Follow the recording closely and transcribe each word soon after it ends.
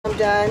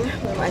done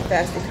with my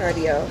fasted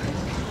cardio.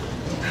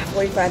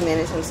 45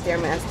 minutes on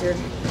Stairmaster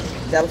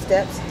double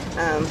steps.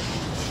 I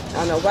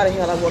don't know why the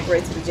hell I walked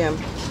right to the gym.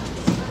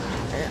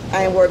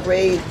 I ain't wore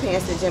gray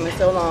pants to the gym in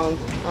so long.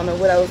 I don't know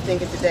what I was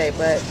thinking today,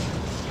 but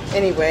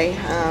anyway,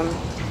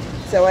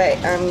 so I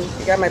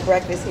got my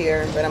breakfast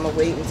here, but I'm gonna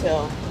wait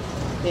until,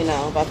 you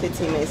know, about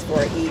 15 minutes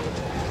before I eat.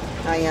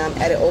 I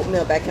added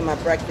oatmeal back in my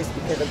breakfast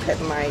because I'm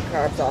cutting my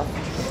carbs off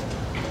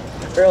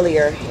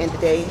earlier in the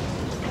day.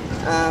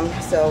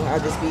 So I'll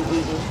just be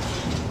eating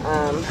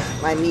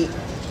my meat,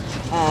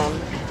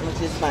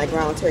 which is my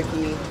ground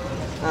turkey,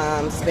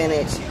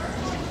 spinach,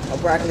 or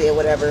broccoli, or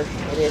whatever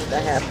it is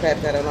that I have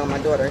prepped. I don't know, my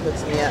daughter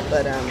hooks me up,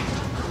 but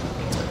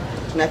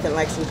nothing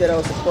like some good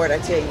old support, I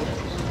tell you.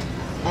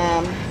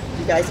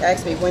 You guys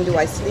ask me, when do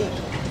I sleep?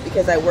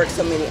 Because I work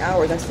so many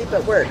hours. I sleep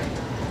at work.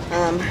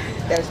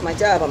 That's my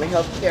job. I'm a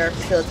healthcare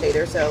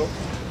facilitator, so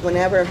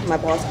whenever my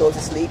boss goes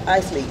to sleep, I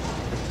sleep.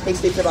 He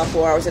sleeps about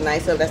 4 hours a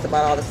night, so that's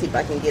about all the sleep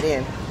I can get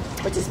in,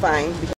 which is fine.